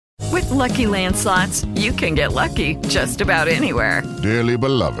Lucky Land Slots, you can get lucky just about anywhere. Dearly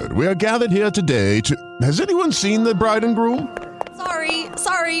beloved, we are gathered here today to... Has anyone seen the bride and groom?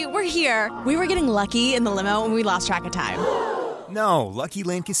 Sorry, we're here. We were getting lucky in the limo and we lost track of time. No, Lucky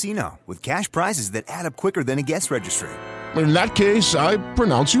Land Casino, with cash prizes that add up quicker than a guest registry. In that case, I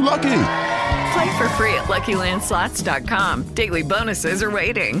pronounce you lucky. Play for free at LuckyLandSlots.com. Daily bonuses are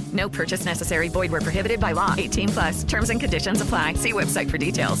waiting. No purchase necessary. Void where prohibited by law. 18+. Terms and conditions apply. See website for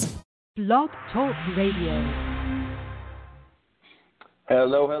details. Blog Talk Radio.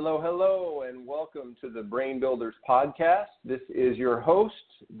 Hello, and welcome to the Brain Builders Podcast. This is your host,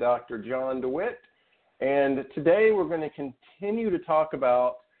 Dr. John DeWitt, and today we're going to continue to talk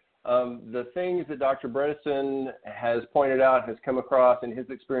about the things that Dr. Bredesen has pointed out, has come across in his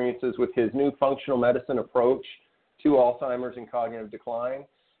experiences with his new functional medicine approach to Alzheimer's and cognitive decline.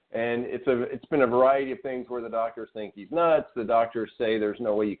 And it's been a variety of things where the doctors think he's nuts. The doctors say there's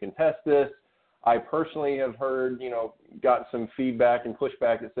no way you can test this. I personally have heard, got some feedback and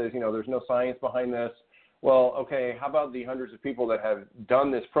pushback that says, there's no science behind this. Well, okay, how about the hundreds of people that have done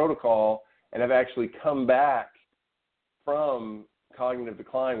this protocol and have actually come back from cognitive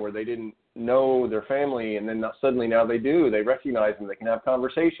decline where they didn't know their family, and then suddenly now they do. They recognize them. They can have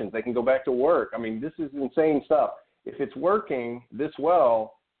conversations. They can go back to work. I mean, this is insane stuff. If it's working this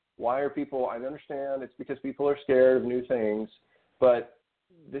well, why are people – I understand it's because people are scared of new things, but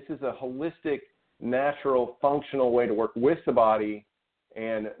this is a holistic, natural, functional way to work with the body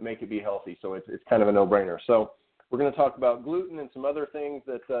and make it be healthy. So it's kind of a no-brainer. So we're going to talk about gluten and some other things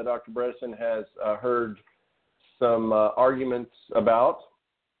that Dr. Bredesen has heard some arguments about,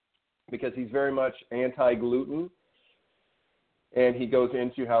 because he's very much anti-gluten, and he goes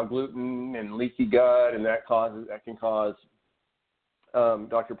into how gluten and leaky gut and that can cause.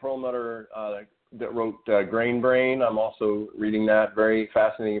 Dr. Perlmutter that wrote Grain Brain, I'm also reading that. Very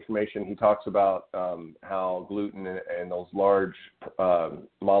fascinating information. He talks about how gluten and those large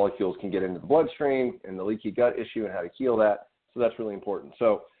molecules can get into the bloodstream and the leaky gut issue and how to heal that. So that's really important.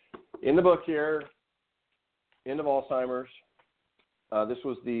 So in the book here, End of Alzheimer's, this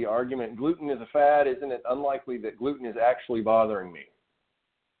was the argument: gluten is a fad. Isn't it unlikely that gluten is actually bothering me?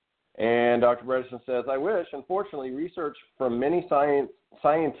 And Dr. Bredesen says, I wish. Unfortunately, research from many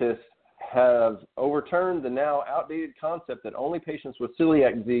scientists have overturned the now outdated concept that only patients with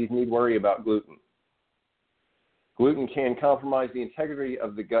celiac disease need worry about gluten. Gluten can compromise the integrity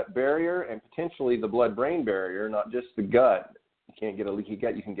of the gut barrier and potentially the blood-brain barrier, not just the gut. You can't get a leaky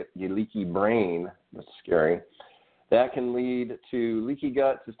gut, you can get a leaky brain. That's scary. That can lead to leaky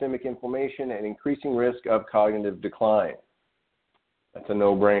gut, systemic inflammation, and increasing risk of cognitive decline. That's a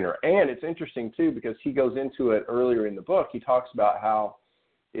no-brainer. And it's interesting, too, because he goes into it earlier in the book. He talks about how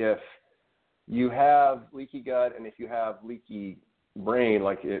if you have leaky gut and if you have leaky brain,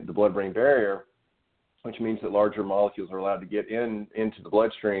 like the blood-brain barrier, which means that larger molecules are allowed to get into the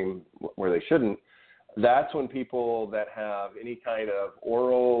bloodstream where they shouldn't, that's when people that have any kind of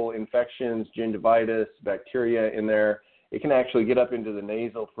oral infections, gingivitis, bacteria in there, it can actually get up into the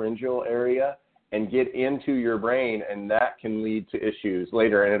nasopharyngeal area and get into your brain, and that can lead to issues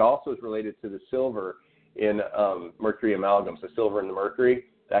later. And it also is related to the silver in mercury amalgams. The silver in the mercury,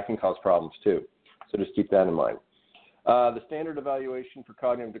 that can cause problems too. So just keep that in mind. The standard evaluation for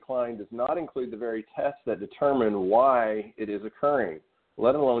cognitive decline does not include the very tests that determine why it is occurring,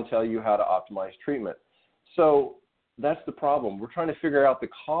 let alone tell you how to optimize treatment. So that's the problem. We're trying to figure out the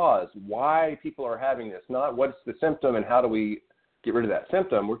cause, why people are having this, not what's the symptom and how do we get rid of that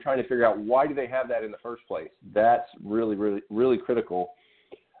symptom. We're trying to figure out why do they have that in the first place. That's really, really, really critical.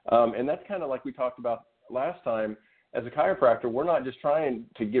 And that's kind of like we talked about last time. As a chiropractor, we're not just trying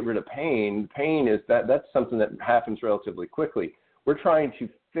to get rid of pain. Pain is that's something that happens relatively quickly. We're trying to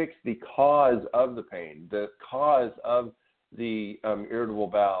fix the cause of the pain, the cause of the irritable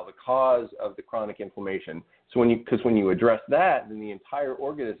bowel, the cause of the chronic inflammation. So when you address that, then the entire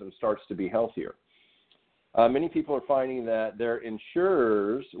organism starts to be healthier. Many people are finding that their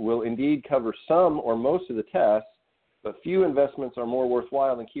insurers will indeed cover some or most of the tests, but few investments are more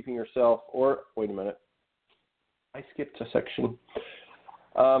worthwhile than keeping yourself wait a minute. I skipped a section.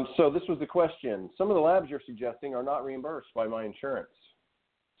 So this was the question. Some of the labs you're suggesting are not reimbursed by my insurance.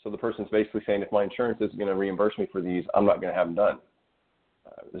 So the person's basically saying, if my insurance isn't going to reimburse me for these, I'm not going to have them done.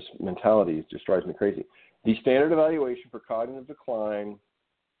 This mentality just drives me crazy. The standard evaluation for cognitive decline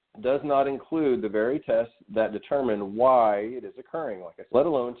does not include the very tests that determine why it is occurring, like I said, let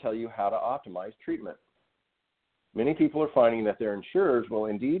alone tell you how to optimize treatment. Many people are finding that their insurers will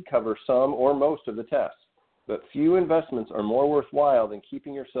indeed cover some or most of the tests, but few investments are more worthwhile than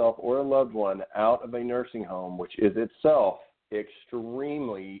keeping yourself or a loved one out of a nursing home, which is itself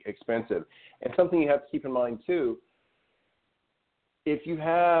extremely expensive. And something you have to keep in mind too, if you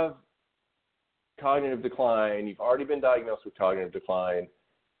have cognitive decline, you've already been diagnosed with cognitive decline,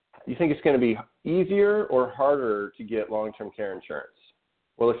 you think it's going to be easier or harder to get long-term care insurance?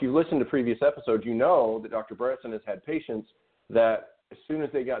 Well, if you've listened to previous episodes, you know that Dr. Bredesen has had patients that as soon as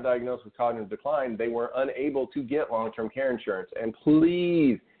they got diagnosed with cognitive decline, they were unable to get long-term care insurance. And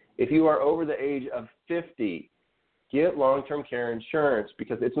please, if you are over the age of 50, get long-term care insurance,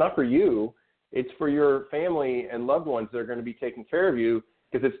 because it's not for you. It's for your family and loved ones that are going to be taking care of you,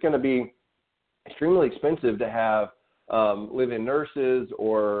 because it's going to be extremely expensive to have live-in nurses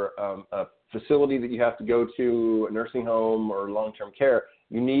or a facility that you have to go to, a nursing home or long-term care.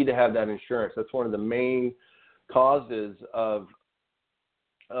 You need to have that insurance. That's one of the main causes of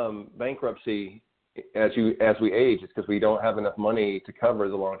bankruptcy as we age. It's because we don't have enough money to cover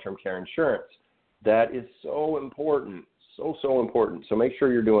the long-term care insurance. That is so important, so important. So make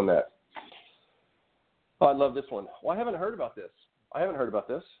sure you're doing that. Oh, I love this one. Well, I haven't heard about this.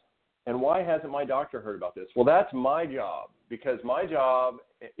 And why hasn't my doctor heard about this? Well, that's my job, because my job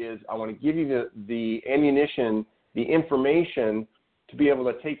is I want to give you the ammunition, the information to be able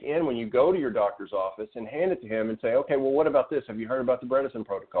to take in when you go to your doctor's office and hand it to him and say, okay, well, what about this? Have you heard about the Bredesen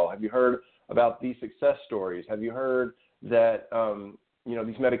protocol? Have you heard about these success stories? Have you heard that,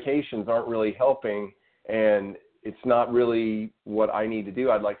 these medications aren't really helping and it's not really what I need to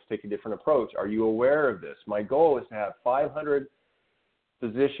do? I'd like to take a different approach. Are you aware of this? My goal is to have 500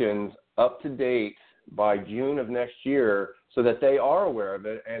 physicians up to date by June of next year so that they are aware of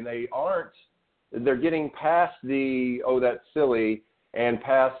it and they're getting past the, oh, that's silly, and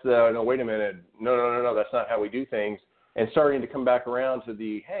past the, no, wait a minute, no, that's not how we do things, and starting to come back around to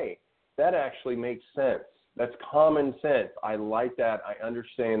the, hey, that actually makes sense. That's common sense. I like that. I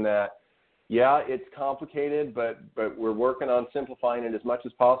understand that. Yeah, it's complicated, but we're working on simplifying it as much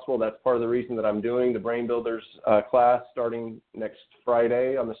as possible. That's part of the reason that I'm doing the Brain Builders class starting next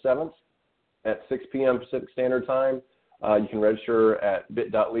Friday on the 7th at 6 p.m. Pacific Standard Time. You can register at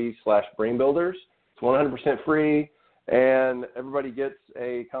bit.ly/brainbuilders. It's 100% free, and everybody gets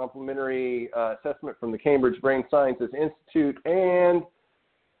a complimentary assessment from the Cambridge Brain Sciences Institute, and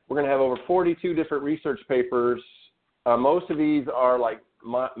we're going to have over 42 different research papers. Most of these are like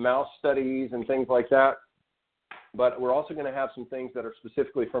mouse studies and things like that, but we're also going to have some things that are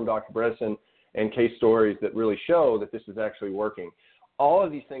specifically from Dr. Bredesen and case stories that really show that this is actually working. All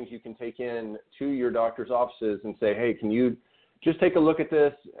of these things you can take in to your doctor's offices and say, hey, can you just take a look at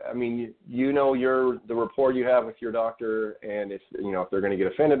this? I mean, the rapport you have with your doctor, and if they're going to get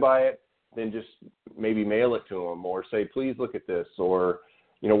offended by it, then just maybe mail it to them or say, please look at this, or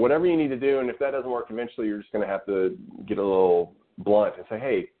whatever you need to do. And if that doesn't work, eventually you're just going to have to get a little blunt and say,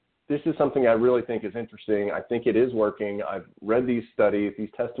 hey, this is something I really think is interesting. I think it is working. I've read these studies, these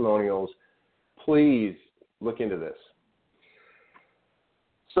testimonials. Please look into this.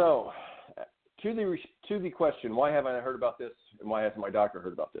 So to the question, why haven't I heard about this, and why hasn't my doctor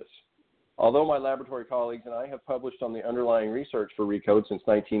heard about this? Although my laboratory colleagues and I have published on the underlying research for ReCode since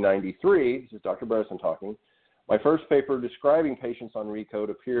 1993, this is Dr. Bredesen talking, my first paper describing patients on ReCode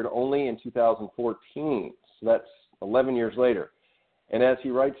appeared only in 2014, so that's 11 years later. And as he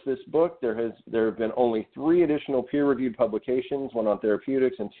writes this book, there have been only 3 additional peer-reviewed publications, 1 on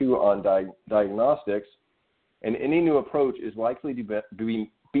therapeutics and 2 on diagnostics, and any new approach is likely to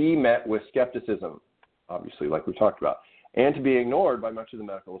be met with skepticism, obviously, like we talked about, and to be ignored by much of the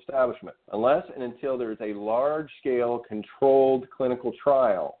medical establishment, unless and until there is a large-scale controlled clinical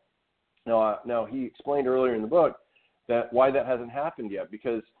trial. Now, he explained earlier in the book that why that hasn't happened yet,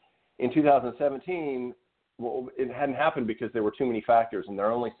 because in 2017, well, it hadn't happened because there were too many factors, and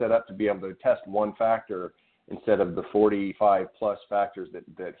they're only set up to be able to test one factor instead of the 45-plus factors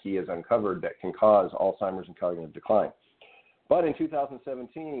that he has uncovered that can cause Alzheimer's and cognitive decline. But in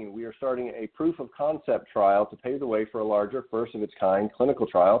 2017, we are starting a proof-of-concept trial to pave the way for a larger, first-of-its-kind clinical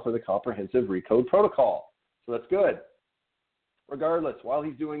trial for the comprehensive ReCode protocol. So that's good. Regardless, while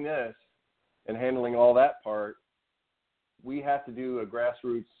he's doing this and handling all that part, we have to do a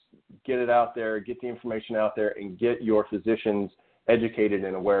grassroots, get it out there, get the information out there, and get your physicians educated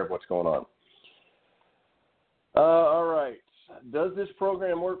and aware of what's going on. All right. Does this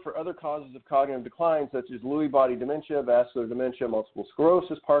program work for other causes of cognitive decline, such as Lewy body dementia, vascular dementia, multiple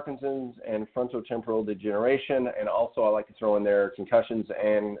sclerosis, Parkinson's, and frontotemporal degeneration? And also, I like to throw in there concussions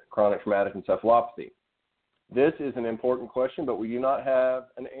and chronic traumatic encephalopathy. This is an important question, but we do not have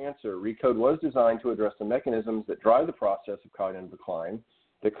an answer. ReCode was designed to address the mechanisms that drive the process of cognitive decline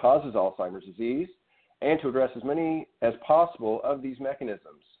that causes Alzheimer's disease, and to address as many as possible of these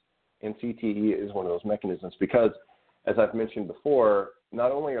mechanisms. And CTE is one of those mechanisms, because as I've mentioned before,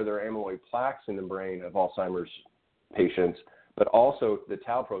 not only are there amyloid plaques in the brain of Alzheimer's patients, but also the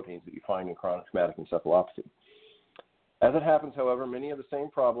tau proteins that you find in chronic traumatic encephalopathy. As it happens, however, many of the same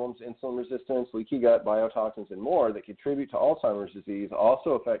problems, insulin resistance, leaky gut, biotoxins, and more that contribute to Alzheimer's disease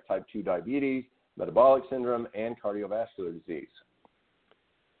also affect type 2 diabetes, metabolic syndrome, and cardiovascular disease.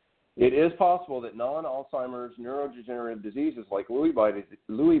 It is possible that non-Alzheimer's neurodegenerative diseases like Lewy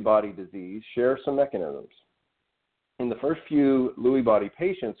body disease share some mechanisms. In the first few Lewy body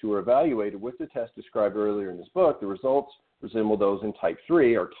patients who were evaluated with the test described earlier in this book, the results resemble those in type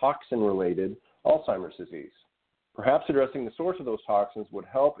 3 or toxin-related Alzheimer's disease. Perhaps addressing the source of those toxins would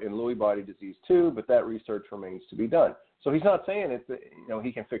help in Lewy body disease too, but that research remains to be done. So he's not saying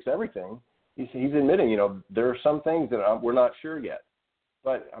he can fix everything. He's admitting, there are some things that we're not sure yet.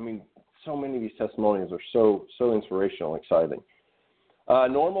 But, so many of these testimonials are so inspirational and exciting.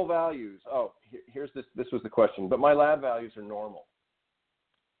 Normal values. Oh, here's this. This was the question. But my lab values are normal.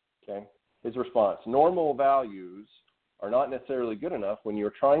 Okay. His response. Normal values are not necessarily good enough when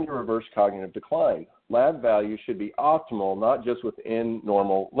you're trying to reverse cognitive decline. Lab values should be optimal, not just within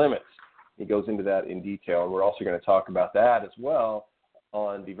normal limits. He goes into that in detail, and we're also going to talk about that as well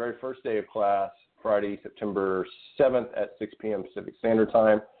on the very first day of class, Friday, September 7th at 6 p.m. Pacific Standard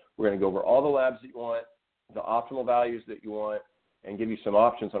Time. We're going to go over all the labs that you want, the optimal values that you want, and give you some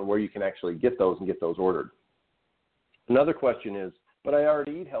options on where you can actually get those and get those ordered. Another question is, but I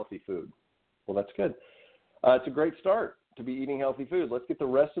already eat healthy food. Well, that's good. It's a great start to be eating healthy food. Let's get the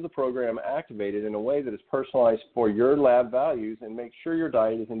rest of the program activated in a way that is personalized for your lab values and make sure your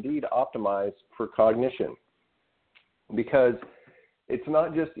diet is indeed optimized for cognition. Because it's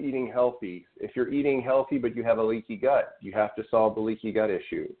not just eating healthy. If you're eating healthy but you have a leaky gut, you have to solve the leaky gut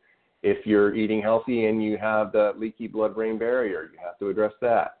issue. If you're eating healthy and you have the leaky blood-brain barrier, you have to address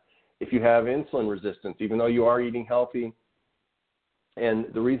that. If you have insulin resistance, even though you are eating healthy, and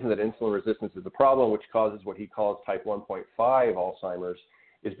the reason that insulin resistance is a problem, which causes what he calls type 1.5 Alzheimer's,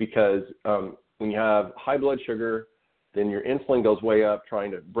 is because when you have high blood sugar, then your insulin goes way up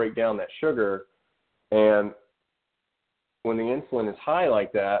trying to break down that sugar. And when the insulin is high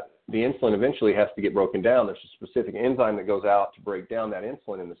like that, the insulin eventually has to get broken down. There's a specific enzyme that goes out to break down that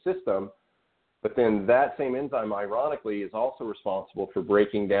insulin in the system. But then that same enzyme, ironically, is also responsible for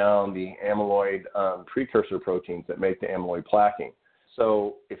breaking down the amyloid precursor proteins that make the amyloid plaquing.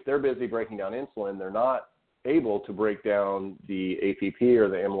 So if they're busy breaking down insulin, they're not able to break down the APP or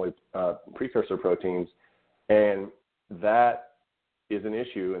the amyloid precursor proteins, and that is an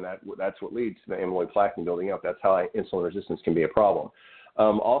issue, and that's what leads to the amyloid plaquing building up. That's how insulin resistance can be a problem.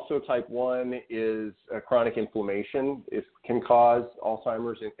 Also, type 1 is chronic inflammation. It can cause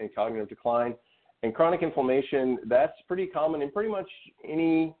Alzheimer's and cognitive decline. And chronic inflammation, that's pretty common in pretty much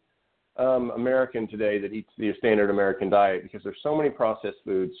any American today that eats the standard American diet, because there's so many processed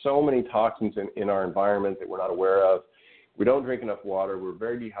foods, so many toxins in our environment that we're not aware of. We don't drink enough water. We're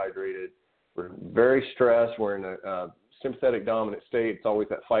very dehydrated. We're very stressed. We're in a sympathetic dominant state. It's always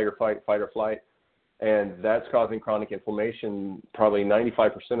that fight or flight. And that's causing chronic inflammation. Probably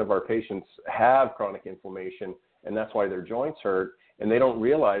 95% of our patients have chronic inflammation, and that's why their joints hurt. And they don't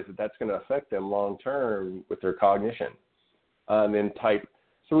realize that that's going to affect them long term with their cognition. Then type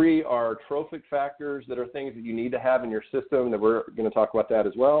 3 are trophic factors that are things that you need to have in your system, that we're going to talk about that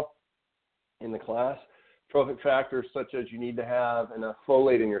as well in the class. Trophic factors such as you need to have enough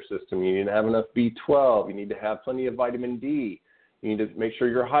folate in your system, you need to have enough B12, you need to have plenty of vitamin D, you need to make sure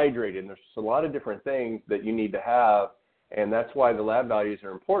you're hydrated. And there's just a lot of different things that you need to have, and that's why the lab values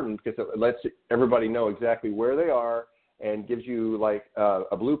are important, because it lets everybody know exactly where they are and gives you like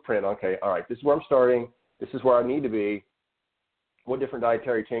a blueprint. Okay, all right, this is where I'm starting, this is where I need to be. What different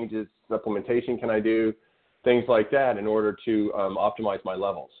dietary changes, supplementation can I do, things like that in order to optimize my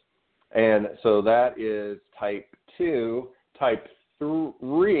levels. And so that is type 2. Type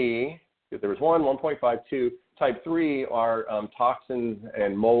 3, if there was 1.5, 2. Type 3 are toxins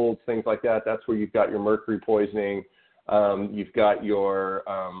and molds, things like that. That's where you've got your mercury poisoning. You've got your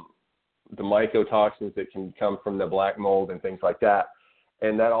the mycotoxins that can come from the black mold and things like that.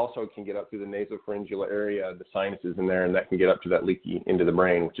 And that also can get up through the nasopharyngeal area, the sinuses in there, and that can get up to that leaky into the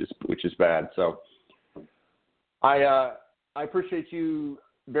brain, which is bad. So I appreciate you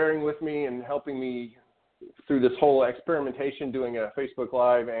bearing with me and helping me through this whole experimentation. Doing a Facebook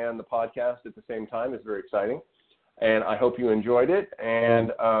Live and the podcast at the same time is very exciting, and I hope you enjoyed it.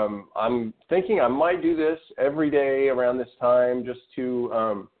 And I'm thinking I might do this every day around this time, just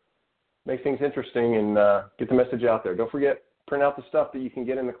to make things interesting and get the message out there. Don't forget, print out the stuff that you can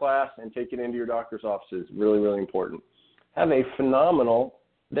get in the class and take it into your doctor's offices. Really, really important. Have a phenomenal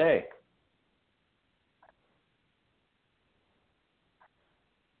day.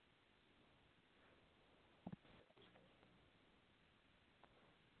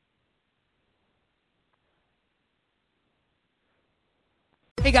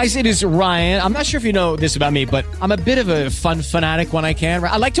 Hey guys, it is Ryan. I'm not sure if you know this about me, but I'm a bit of a fun fanatic when I can.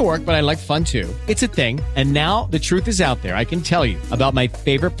 I like to work, but I like fun too. It's a thing. And now the truth is out there. I can tell you about my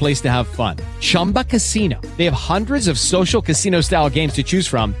favorite place to have fun. Chumba Casino. They have hundreds of social casino style games to choose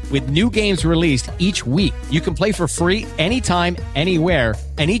from with new games released each week. You can play for free anytime, anywhere.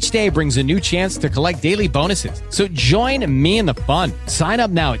 And each day brings a new chance to collect daily bonuses. So join me in the fun. Sign up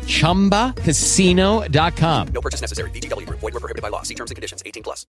now at ChumbaCasino.com. No purchase necessary. VGW Group. Void where prohibited by law. See terms and conditions. 18+.